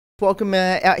Welcome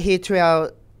out here to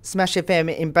our Smash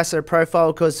FM ambassador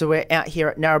profile, because we're out here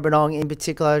at Maribyrnong in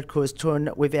particular, of course, touring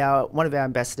with one of our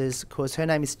ambassadors. Of course, her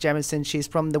name is Jamieson. She's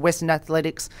from the Western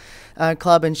Athletics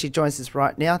Club, and she joins us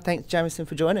right now. Thanks, Jamieson,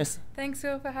 for joining us. Thanks,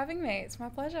 Phil, for having me. It's my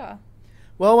pleasure.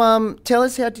 Well, tell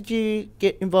us, how did you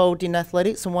get involved in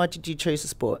athletics, and why did you choose the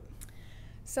sport?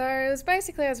 So it was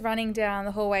basically, I was running down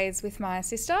the hallways with my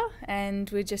sister, and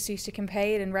we just used to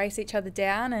compete and race each other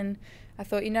down, and I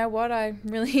thought, you know what, I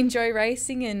really enjoy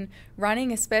racing and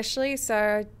running especially, so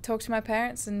I talked to my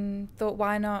parents and thought,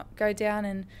 why not go down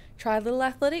and try a little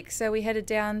athletics. So we headed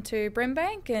down to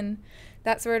Brimbank, and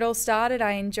that's where it all started.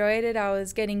 I enjoyed it, I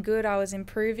was getting good, I was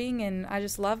improving, and I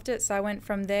just loved it. So I went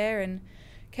from there and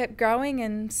kept growing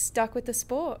and stuck with the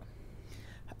sport.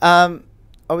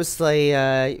 Obviously,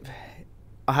 I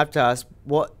have to ask,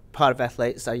 what part of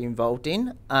athletics are you involved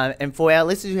in? And for our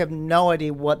listeners who have no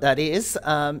idea what that is,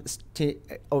 to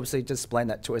obviously just explain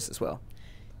that to us as well.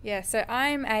 Yeah, so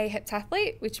I'm a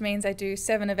heptathlete, which means I do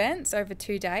 7 events over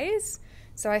 2 days.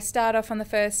 So I start off on the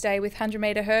first day with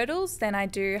 100-metre hurdles, then I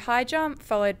do high jump,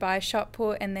 followed by shot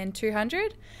put, and then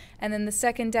 200. And then the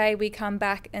second day we come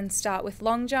back and start with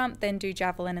long jump, then do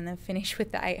javelin, and then finish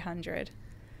with the 800.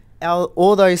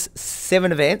 All those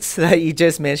 7 events that you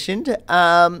just mentioned,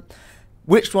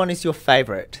 which one is your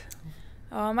favourite?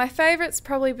 Oh, my favourite's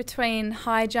probably between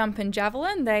high jump and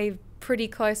javelin. They're pretty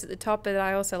close at the top, but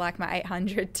I also like my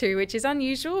 800 too, which is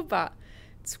unusual, but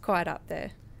it's quite up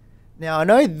there. Now, I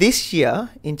know this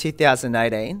year, in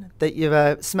 2018, that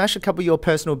you've smashed a couple of your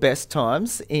personal best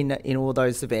times in all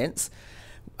those events.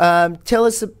 Tell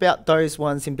us about those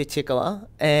ones in particular,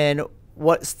 and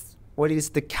what is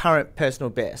the current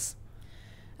personal best?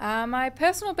 My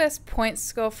personal best point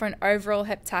score for an overall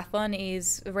heptathlon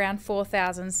is around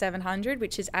 4,700,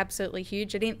 which is absolutely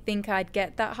huge. I didn't think I'd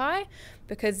get that high,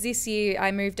 because this year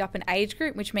I moved up an age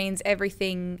group, which means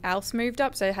everything else moved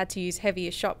up, so I had to use heavier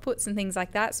shot puts and things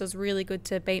like that, so it was really good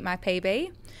to beat my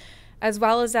PB. As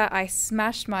well as that, I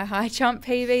smashed my high jump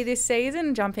PB this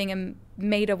season, jumping a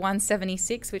metre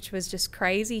 176, which was just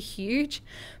crazy huge,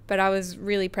 but I was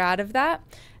really proud of that.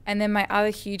 And then my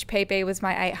other huge PB was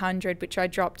my 800, which I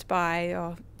dropped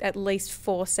by at least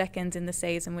 4 seconds in the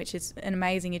season, which is an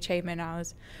amazing achievement. I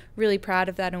was really proud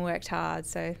of that and worked hard.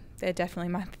 So they're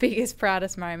definitely my biggest,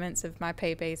 proudest moments of my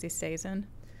PBs this season.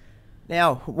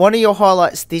 Now, one of your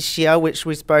highlights this year, which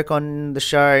we spoke on the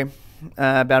show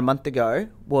about a month ago,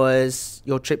 was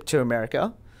your trip to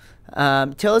America.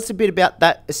 Tell us a bit about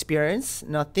that experience.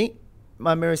 And I think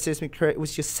my memory serves me correct, it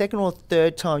was your second or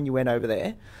third time you went over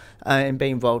there and be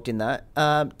involved in that.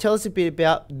 Tell us a bit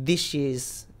about this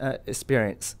year's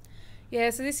experience.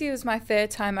 Yeah, so this year was my third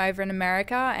time over in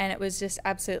America, and it was just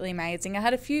absolutely amazing. I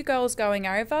had a few goals going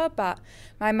over, but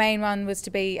my main one was to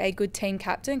be a good team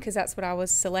captain, because that's what I was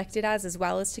selected as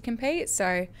well as to compete.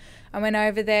 So I went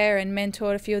over there and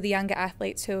mentored a few of the younger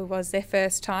athletes who was their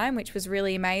first time, which was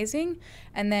really amazing.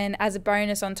 And then as a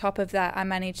bonus on top of that, I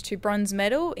managed to bronze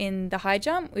medal in the high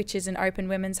jump, which is an open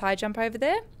women's high jump over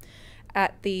there,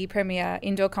 at the premier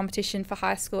indoor competition for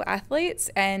high school athletes,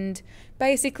 and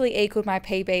basically equaled my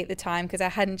PB at the time, because I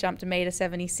hadn't jumped a metre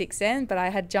 76 then, but I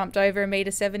had jumped over a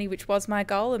metre 70, which was my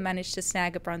goal, and managed to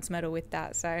snag a bronze medal with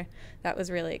that. So that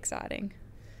was really exciting.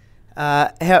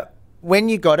 When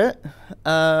you got it,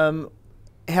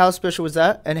 how special was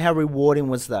that, and how rewarding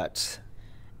was that?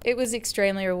 It was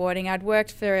extremely rewarding. I'd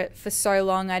worked for it for so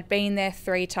long. I'd been there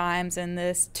 3 times, and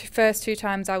the first 2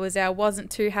 times I was there, I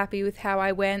wasn't too happy with how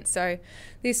I went. So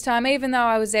this time, even though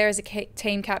I was there as a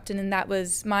team captain and that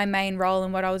was my main role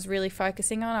and what I was really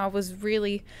focusing on, I was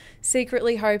really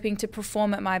secretly hoping to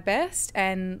perform at my best,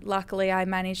 and luckily I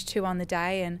managed to on the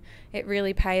day, and it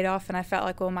really paid off, and I felt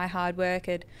like all my hard work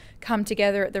had come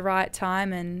together at the right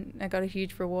time, and I got a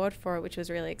huge reward for it, which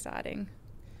was really exciting.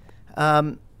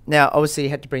 Now, obviously, you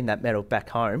had to bring that medal back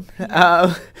home.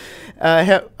 How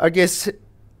special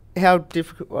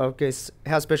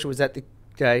was that to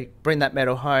bring that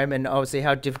medal home, and obviously,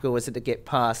 how difficult was it to get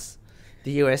past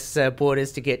the US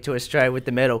borders to get to Australia with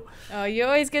the medal? Oh, you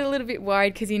always get a little bit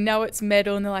worried, because you know it's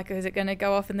medal, and they're like, is it going to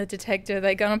go off in the detector?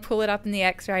 They're going to pull it up in the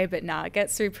X-ray, but no, it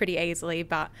gets through pretty easily.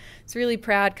 But it's really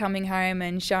proud coming home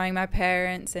and showing my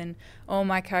parents and all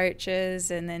my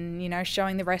coaches, and then, you know,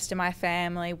 showing the rest of my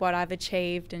family what I've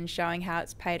achieved and showing how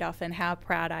it's paid off and how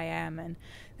proud I am. And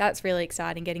that's really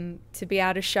exciting, getting to be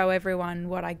able to show everyone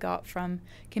what I got from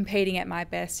competing at my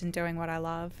best and doing what I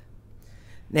love.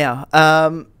 Now,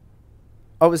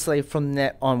 obviously from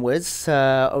that onwards,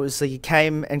 obviously you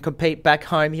came and compete back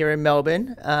home here in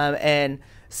Melbourne, and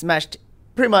smashed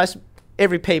pretty much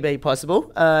every PB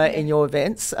possible in your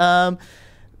events.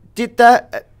 Did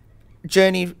that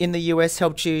journey in the US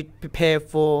helped you prepare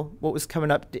for what was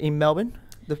coming up in Melbourne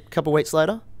a couple of weeks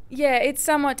later? Yeah, it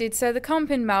somewhat did. So the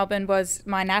comp in Melbourne was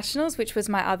my nationals, which was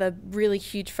my other really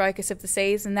huge focus of the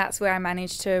season. That's where I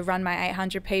managed to run my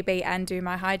 800 PB and do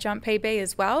my high jump PB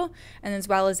as well. And as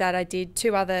well as that, I did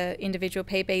 2 other individual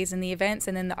PBs in the events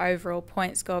and then the overall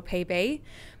point score PB.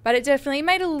 But it definitely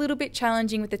made it a little bit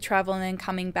challenging with the travel and then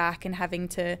coming back and having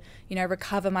to,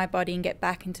 recover my body and get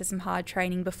back into some hard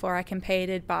training before I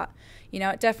competed. But,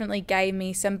 it definitely gave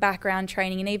me some background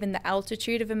training, and even the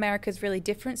altitude of America is really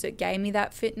different. So it gave me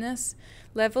that fitness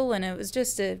level, and it was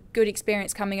just a good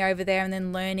experience coming over there and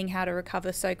then learning how to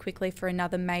recover so quickly for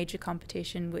another major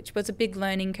competition, which was a big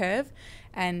learning curve,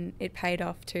 and it paid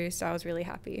off too. So I was really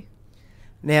happy.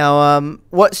 Now,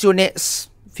 what's your next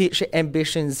future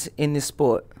ambitions in this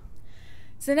sport?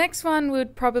 So the next one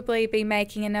would probably be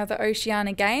making another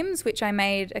Oceania Games, which I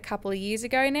made a couple of years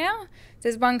ago now.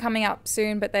 There's one coming up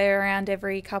soon, but they're around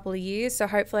every couple of years, so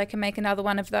hopefully I can make another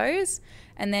one of those.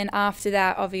 And then after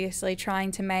that, obviously trying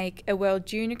to make a World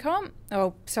Junior Games,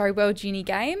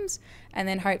 and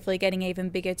then hopefully getting even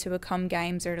bigger to a Com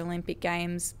Games or an Olympic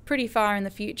Games pretty far in the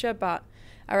future, but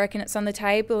I reckon it's on the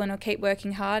table, and I'll keep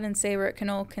working hard and see where it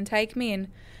can take me. And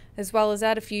as well as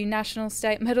that, a few national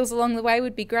state medals along the way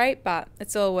would be great, but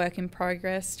it's all work in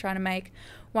progress, trying to make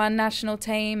one national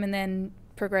team and then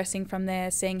progressing from there,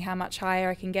 seeing how much higher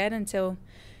I can get until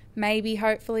maybe,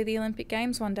 hopefully, the Olympic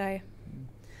Games one day.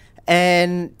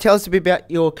 And tell us a bit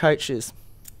about your coaches.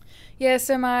 Yeah,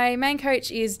 so my main coach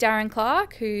is Darren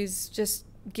Clark, who's just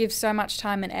gives so much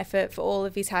time and effort for all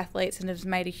of his athletes and has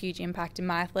made a huge impact in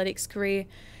my athletics career.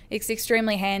 It's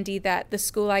extremely handy that the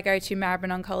school I go to,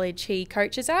 Maribyrnong College, he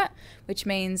coaches at, which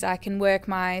means I can work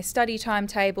my study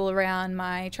timetable around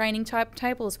my training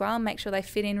timetable as well and make sure they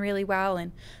fit in really well,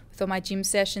 and with all my gym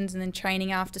sessions and then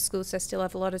training after school, so I still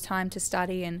have a lot of time to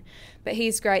study. But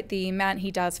he's great, the amount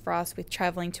he does for us with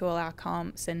travelling to all our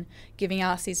comps and giving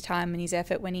us his time and his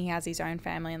effort when he has his own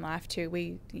family and life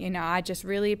too. I just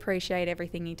really appreciate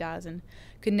everything he does and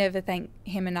could never thank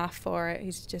him enough for it.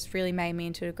 He's just really made me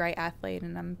into a great athlete,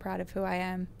 and I'm proud of who I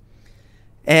am.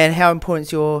 And how important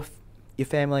is your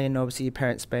family and obviously your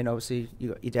parents been? Obviously you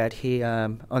got your dad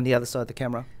here on the other side of the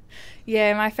camera.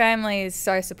 Yeah, my family is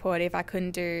so supportive. I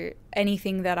couldn't do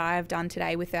anything that I've done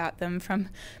today without them, from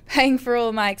paying for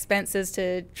all my expenses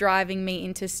to driving me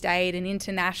interstate and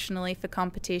internationally for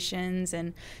competitions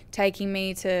and taking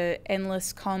me to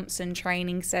endless comps and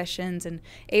training sessions, and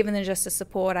even just the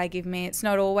support I give me. It's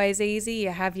not always easy.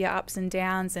 You have your ups and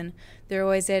downs, and they're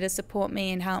always there to support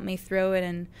me and help me through it,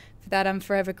 and for that I'm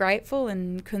forever grateful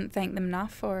and couldn't thank them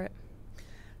enough for it.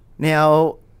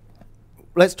 Now,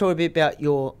 let's talk a bit about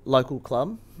your local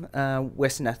club,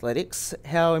 Western Athletics.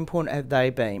 How important have they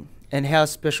been, and how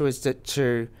special is it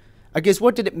to, I guess,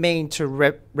 what did it mean to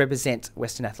represent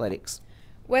Western Athletics?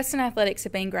 Western Athletics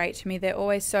have been great to me. They're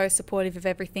always so supportive of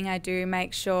everything I do,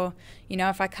 make sure,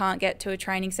 if I can't get to a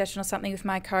training session or something with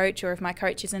my coach, or if my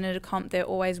coach isn't at a comp, they're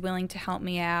always willing to help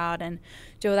me out and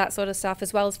do all that sort of stuff,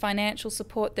 as well as financial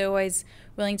support. They're always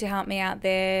willing to help me out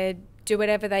there, do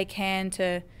whatever they can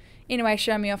to, in a way,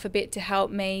 show me off a bit to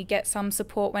help me get some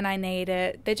support when I need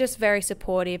it. They're just very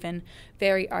supportive and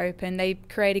very open. They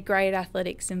created a great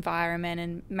athletics environment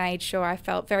and made sure I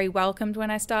felt very welcomed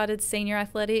when I started senior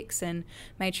athletics, and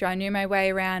made sure I knew my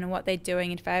way around and what they're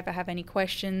doing. And if I ever have any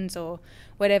questions or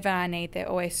whatever I need, they're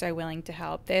always so willing to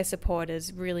help. Their support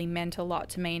has really meant a lot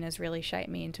to me and has really shaped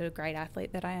me into a great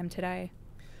athlete that I am today.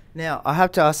 Now, I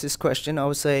have to ask this question.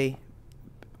 Obviously,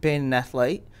 being an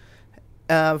athlete,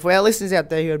 for our listeners out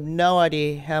there who have no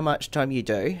idea how much time you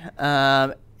do,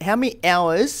 how many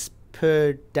hours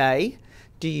per day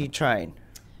do you train?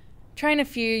 Train a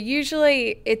few.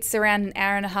 Usually it's around an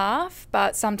hour and a half,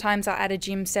 but sometimes I add a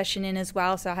gym session in as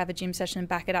well. So I have a gym session and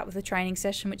back it up with a training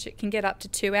session, which it can get up to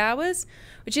 2 hours,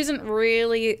 which isn't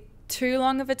really too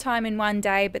long of a time in one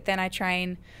day. But then I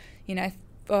train,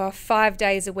 5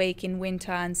 days a week in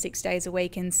winter and 6 days a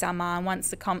week in summer. And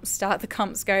once the comps start, the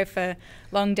comps go for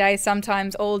long days,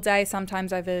 sometimes all day,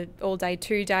 sometimes over all day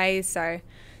 2 days. So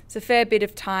it's a fair bit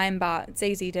of time, but it's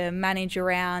easy to manage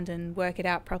around and work it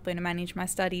out properly, to manage my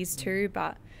studies too.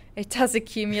 But it does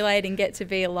accumulate and get to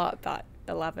be a lot, but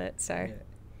I love it. So,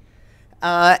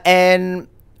 and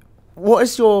what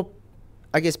is your,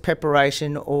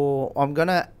 preparation, or I'm going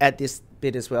to add this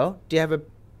bit as well. Do you have a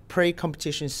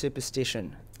pre-competition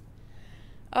superstition?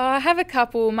 I have a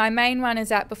couple. My main one is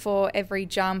that before every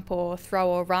jump or throw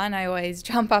or run, I always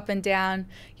jump up and down,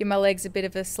 give my legs a bit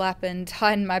of a slap and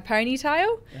tighten my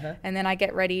ponytail. And then I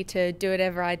get ready to do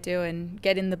whatever I do and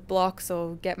get in the blocks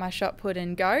or get my shot put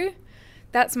and go.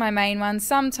 That's my main one.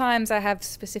 Sometimes I have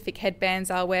specific headbands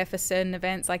I'll wear for certain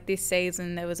events. Like this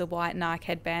season, there was a white Nike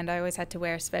headband I always had to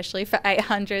wear, especially for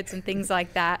 800s and things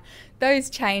like that. Those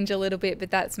change a little bit,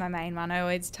 but that's my main one. I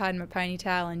always tighten my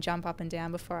ponytail and jump up and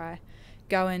down before I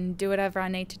go and do whatever I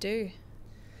need to do.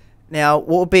 Now,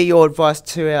 what would be your advice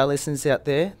to our listeners out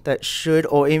there that should,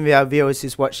 or even our viewers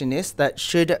who's watching this, that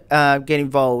should get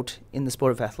involved in the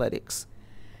sport of athletics?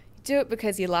 Do it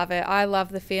because you love it. I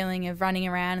love the feeling of running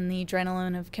around and the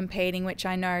adrenaline of competing, which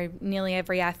I know nearly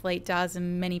every athlete does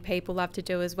and many people love to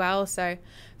do as well. So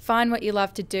find what you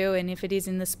love to do, and if it is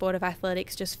in the sport of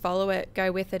athletics, just follow it,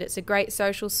 go with it. It's a great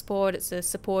social sport. It's a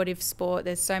supportive sport.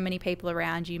 There's so many people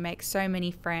around you, make so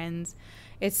many friends.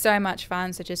 It's so much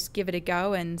fun, so just give it a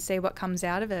go and see what comes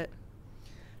out of it.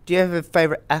 Do you have a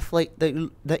favourite athlete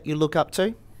that you look up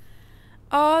to?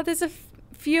 Oh, there's a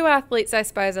few athletes I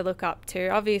suppose I look up to.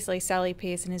 Obviously Sally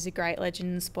Pearson is a great legend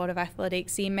in the sport of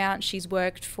athletics. The amount she's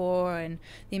worked for and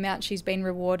the amount she's been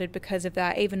rewarded because of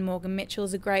that. Even Morgan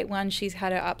Mitchell's a great one. She's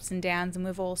had her ups and downs and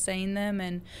we've all seen them,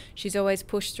 and she's always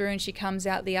pushed through and she comes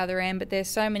out the other end. But there's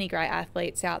so many great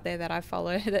athletes out there that I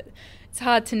follow that it's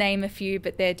hard to name a few,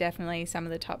 but they're definitely some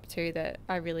of the top two that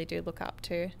I really do look up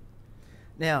to.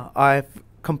 Now, I've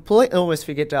completely almost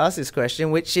forget to ask this question,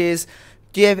 which is,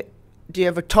 do you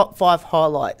have a top 5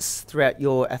 highlights throughout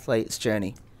your athlete's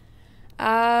journey?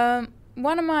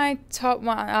 One of my top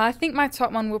one, I think my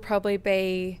top one will probably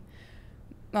be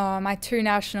my 2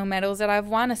 national medals that I've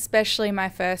won, especially my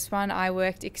first one. I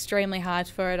worked extremely hard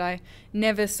for it. I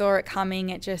never saw it coming.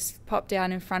 It just popped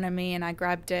out in front of me and I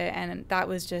grabbed it, and that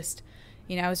was just,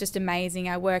 it was just amazing.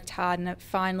 I worked hard and it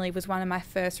finally was one of my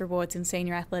first rewards in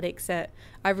senior athletics that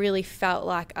I really felt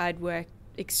like I'd worked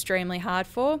extremely hard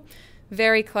for.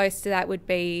 Very close to that would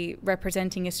be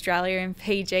representing Australia in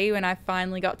Fiji, when I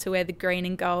finally got to wear the green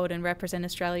and gold and represent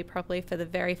Australia properly for the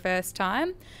very first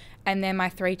time. And then my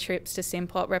 3 trips to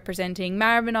Simplot representing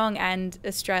Maribyrnong and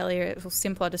Australia,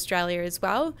 Simplot Australia as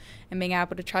well, and being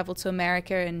able to travel to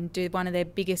America and do one of their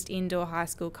biggest indoor high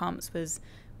school comps was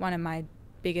one of my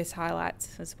biggest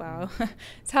highlights as well.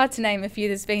 It's hard to name a few,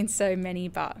 there's been so many,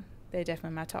 but they're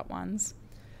definitely my top ones.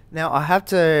 Now, I have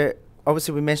to...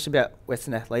 Obviously, we mentioned about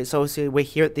Western athletes. Obviously, we're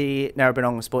here at the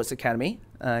Maribyrnong Sports Academy,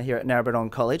 here at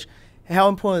Maribyrnong College. How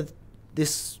important has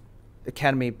this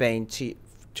academy been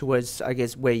towards, I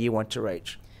guess, where you want to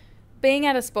reach? Being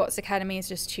at a sports academy is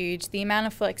just huge. The amount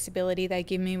of flexibility they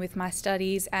give me with my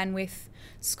studies and with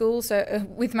school, so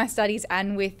with my studies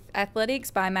and with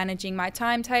athletics, by managing my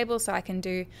timetable so I can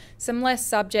do some less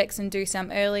subjects and do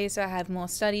some earlier so I have more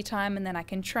study time, and then I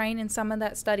can train in some of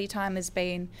that study time has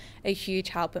been a huge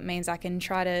help. It means I can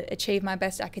try to achieve my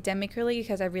best academically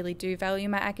because I really do value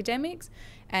my academics,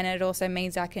 and it also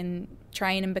means I can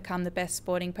train and become the best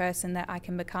sporting person that I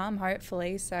can become,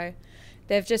 hopefully. So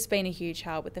they've just been a huge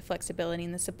help with the flexibility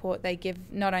and the support they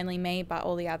give not only me but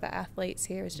all the other athletes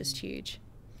here is just huge.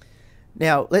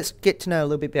 Now, let's get to know a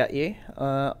little bit about you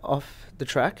off the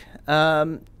track.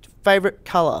 Favourite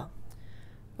colour?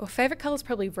 Well, favourite colour is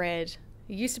probably red.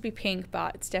 It used to be pink,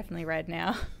 but it's definitely red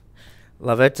now.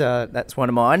 Love it. That's one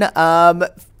of mine.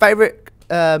 Favourite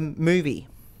movie?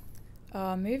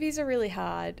 Oh, movies are really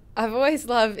hard. I've always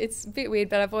loved, it's a bit weird,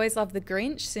 but I've always loved The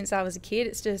Grinch since I was a kid.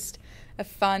 It's just a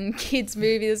fun kids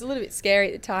movie. It was a little bit scary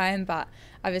at the time, but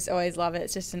I just always love it.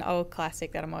 It's just an old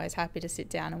classic that I'm always happy to sit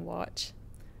down and watch.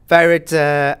 Favourite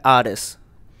artist?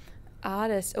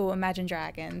 Artist? Oh, Imagine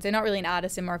Dragons. They're not really an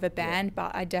artist, they're more of a band,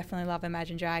 but I definitely love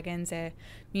Imagine Dragons. Their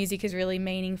music is really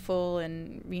meaningful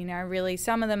and, really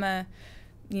some of them are,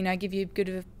 give you a good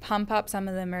of a pump up. Some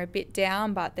of them are a bit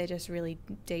down, but they're just really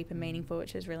deep and meaningful,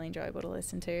 which is really enjoyable to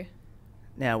listen to.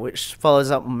 Now, which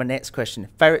follows up on my next question.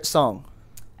 Favourite song?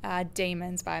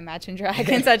 Demons by Imagine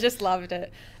Dragons. I just loved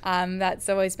it. That's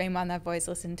always been one that I've always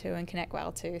listened to and connect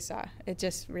well to, so it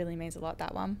just really means a lot,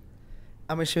 that one.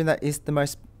 I'm assuming that is the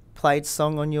most played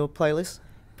song on your playlist?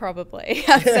 Probably,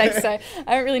 I'd say so.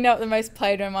 I don't really know what the most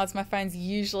played one was. My phone's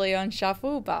usually on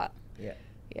shuffle, but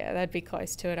yeah, that'd be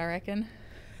close to it, I reckon.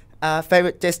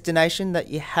 Favourite destination that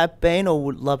you have been or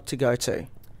would love to go to?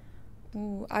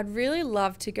 Ooh, I'd really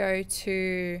love to go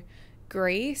to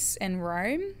Greece and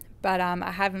Rome, but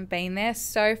I haven't been there.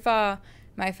 So far,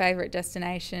 my favourite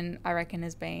destination, I reckon,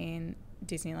 has been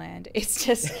Disneyland. It's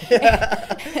just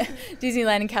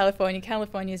Disneyland in California.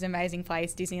 California is an amazing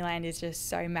place. Disneyland is just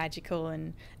so magical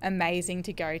and amazing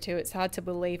to go to. It's hard to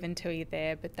believe until you're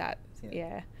there, but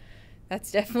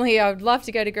that's definitely, I would love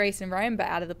to go to Greece and Rome, but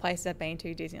out of the places I've been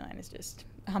to, Disneyland is just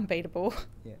unbeatable.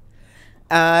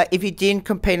 If you didn't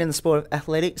compete in the sport of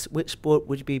athletics, which sport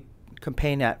would you be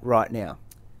competing at right now?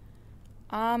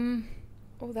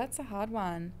 Oh, that's a hard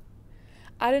one.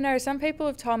 I don't know. Some people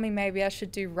have told me maybe I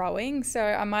should do rowing, so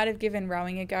I might have given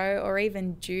rowing a go, or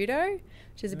even judo,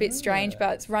 which is a bit strange,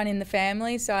 but it's run in the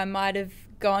family, so I might have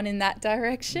gone in that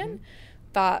direction.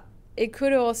 But it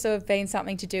could also have been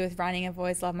something to do with running. I've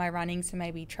always loved my running, so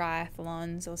maybe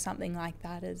triathlons or something like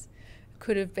that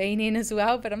could have been in as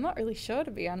well, but I'm not really sure,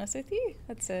 to be honest with you.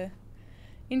 That's a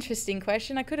interesting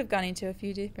question. I could have gone into a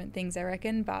few different things, I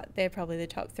reckon, but they're probably the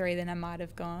top three that I might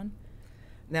have gone.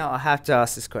 Now, I have to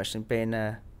ask this question, being,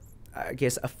 I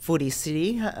guess, a footy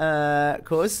city, of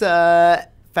course.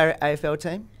 Favourite AFL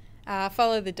team?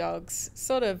 Follow the Dogs,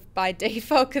 sort of by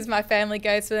default because my family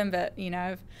goes for them, but,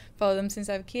 I've followed them since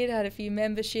I was a kid, had a few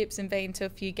memberships and been to a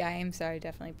few games, so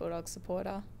definitely Bulldogs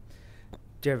supporter.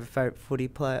 Do you have a favourite footy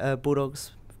player,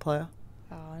 Bulldogs player?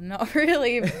 Oh, not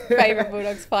really a favourite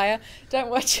Bulldogs player. Don't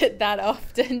watch it that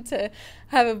often to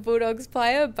have a Bulldogs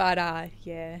player, but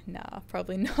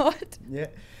probably not. Yeah.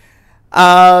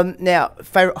 Now,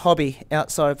 favourite hobby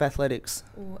outside of athletics?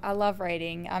 Ooh, I love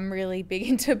reading. I'm really big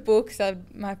into books.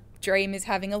 My dream is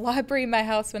having a library in my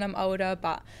house when I'm older,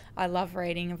 but I love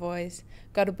reading. I've always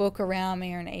got a book around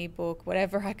me or an e-book,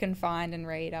 whatever I can find and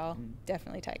read, I'll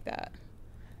definitely take that.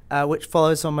 Which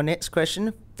follows on my next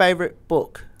question. Favourite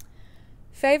book?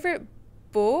 Favourite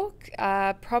book?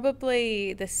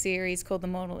 Probably the series called The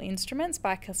Mortal Instruments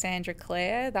by Cassandra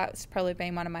Clare. That's probably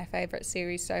been one of my favourite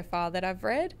series so far that I've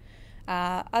read.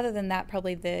 Other than that,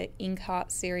 probably the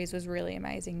Inkheart series was really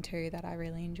amazing too, that I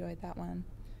really enjoyed that one.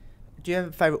 Do you have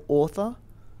a favourite author?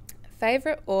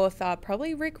 Favourite author?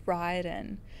 Probably Rick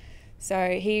Riordan.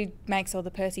 So he makes all the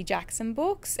Percy Jackson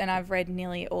books, and I've read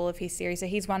nearly all of his series. So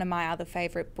he's one of my other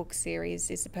favourite book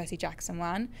series is the Percy Jackson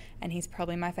one, and he's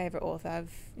probably my favourite author.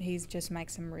 He just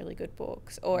makes some really good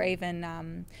books. Or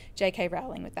even J.K.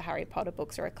 Rowling with the Harry Potter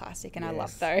books are a classic, and I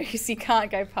love those. You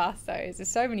can't go past those. There's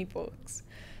so many books.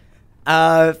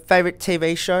 Favourite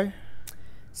TV show?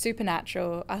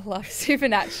 Supernatural. I love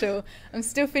Supernatural. I'm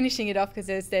still finishing it off because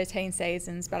there's 13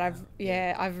 seasons, but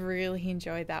I've really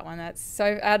enjoyed that one. That's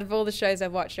so, out of all the shows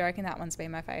I've watched, I reckon that one's been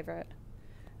my favourite.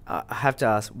 I have to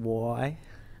ask, why?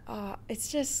 It's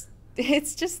just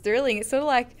thrilling. It's sort of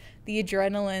like the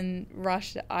adrenaline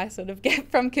rush that I sort of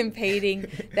get from competing.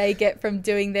 They get from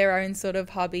doing their own sort of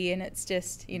hobby, and it's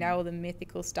just, all the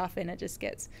mythical stuff in it just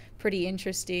gets pretty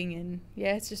interesting, and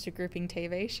it's just a gripping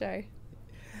TV show.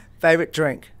 Favourite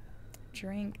drink?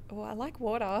 Oh, I like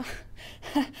water.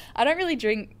 I don't really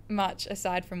drink much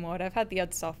aside from water. I've had the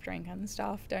odd soft drink and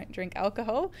stuff. Don't drink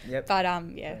alcohol. Yep. But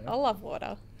I love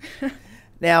water.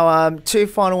 Now, two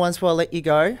final ones before I let you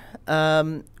go,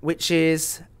 which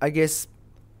is, I guess,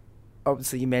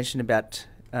 obviously you mentioned about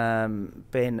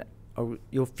being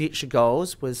your future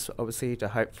goals was obviously to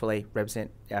hopefully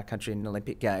represent our country in the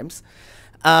Olympic Games.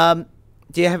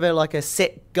 Do you have a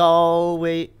set goal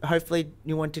where hopefully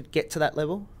you want to get to that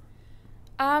level?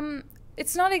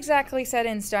 It's not exactly set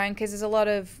in stone because there's a lot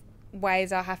of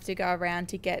ways I'll have to go around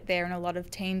to get there, and a lot of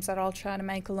teams that I'll try to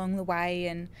make along the way.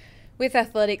 And with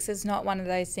athletics, it's not one of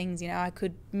those things, I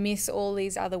could miss all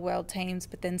these other world teams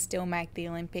but then still make the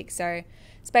Olympics. So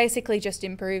it's basically just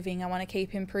improving. I want to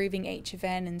keep improving each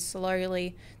event, and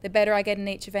slowly, the better I get in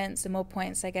each event, the more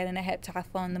points I get in a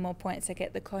heptathlon, the more points I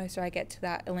get, the closer I get to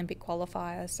that Olympic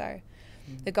qualifier. So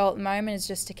the goal at the moment is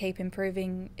just to keep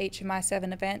improving each of my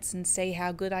 7 events and see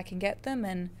how good I can get them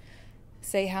and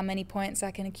see how many points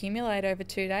I can accumulate over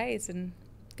 2 days and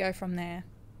go from there.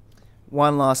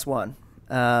 One last one.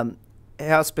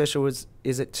 How special is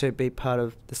it to be part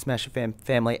of the Smash FM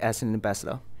family as an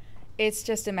ambassador? It's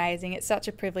just amazing. It's such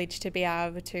a privilege to be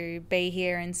able to be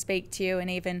here and speak to you,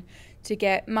 and even to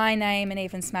get my name and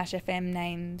even Smash FM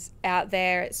names out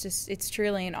there. It's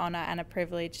truly an honour and a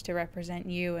privilege to represent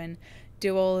you and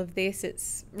do all of this.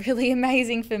 It's really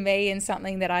amazing for me and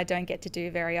something that I don't get to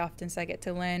do very often, so I get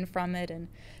to learn from it and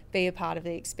be a part of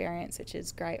the experience, which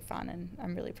is great fun, and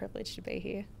I'm really privileged to be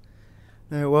here.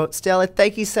 No, well, Stella,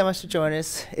 thank you so much for joining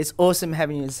us. It's awesome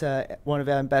having you as one of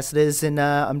our ambassadors, and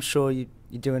I'm sure you're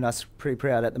doing us pretty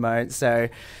proud at the moment. So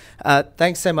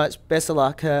thanks so much. Best of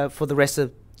luck for the rest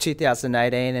of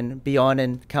 2018 and beyond,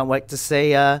 and can't wait to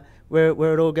see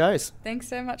where it all goes. Thanks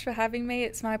so much for having me.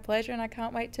 It's my pleasure, and I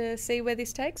can't wait to see where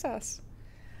this takes us.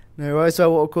 No worries.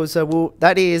 So, of course,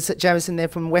 that is Jamieson there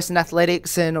from Western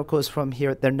Athletics, and, of course, from here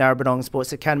at the Maribyrnong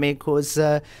Sports Academy. Of course,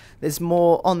 there's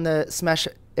more on the Smash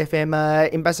FM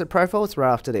Ambassador Profiles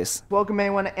right after this. Welcome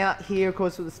everyone out here, of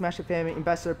course, with the Smash FM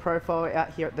Ambassador Profile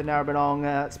out here at the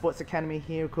Maribyrnong Sports Academy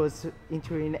here, of course,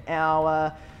 interviewing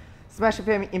our Smash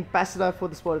FM Ambassador for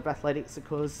the sport of athletics, of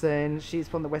course, and she's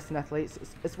from the Western Athletes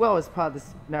as well as part of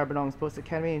the Maribyrnong Sports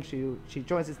Academy, and she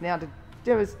joins us now to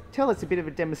tell us a bit of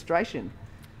a demonstration.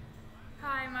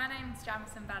 Hi, my name's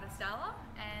Jamieson Battistella,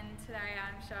 and today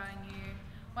I'm showing you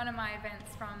one of my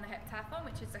events from the heptathlon,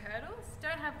 which is the hurdles.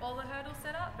 Don't have all the hurdles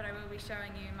set up, but I will be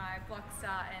showing you my block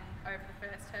start and over the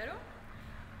first hurdle.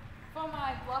 For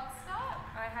my block start,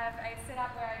 I have a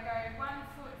setup where I go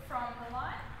 1 foot from the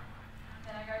line,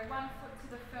 then I go 1 foot to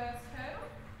the first hurdle,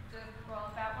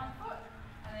 about 1 foot,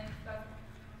 and then go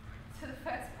to the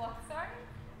first block,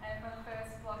 and for the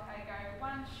first block I go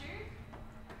 1 shoe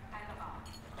and a bar.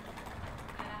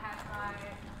 And I have my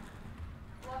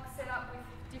block set up with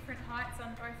different heights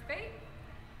on both feet.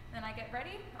 Then I get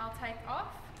ready, I'll take off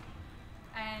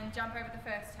and jump over the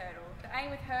first hurdle. The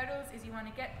aim with hurdles is you want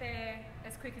to get there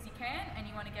as quick as you can, and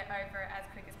you want to get over it as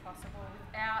quick as possible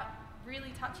without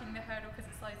really touching the hurdle because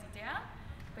it slows you down,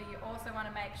 but you also want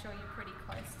to make sure you're pretty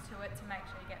close to it to make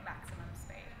sure you get maximum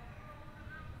speed.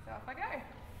 So off I go.